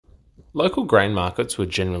Local grain markets were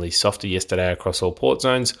generally softer yesterday across all port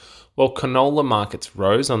zones, while canola markets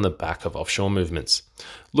rose on the back of offshore movements.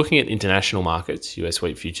 Looking at international markets, US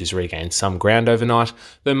wheat futures regained some ground overnight,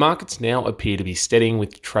 though markets now appear to be steadying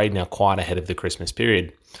with trade now quite ahead of the Christmas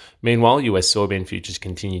period. Meanwhile, US soybean futures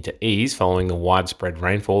continue to ease following the widespread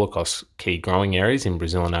rainfall across key growing areas in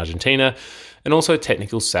Brazil and Argentina, and also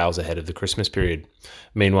technical sales ahead of the Christmas period.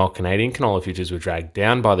 Meanwhile, Canadian canola futures were dragged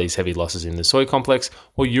down by these heavy losses in the soy complex,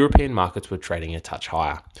 while European markets were trading a touch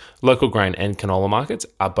higher. Local grain and canola markets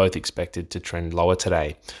are both expected to trend lower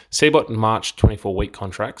today. CBOT March 24 wheat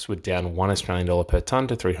contracts were down $1 Australian per tonne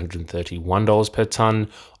to $331 per tonne.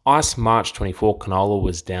 ICE March 24 canola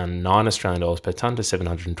was down $9 Australian per tonne to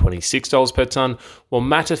 $726 per tonne, while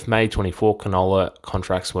Matif May 24 canola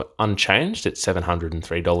contracts were unchanged at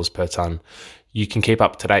 $703 per tonne. You can keep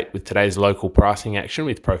up to date with today's local pricing action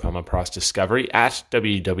with ProFarmer Price Discovery at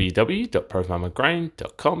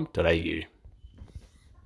www.profarmergrain.com.au.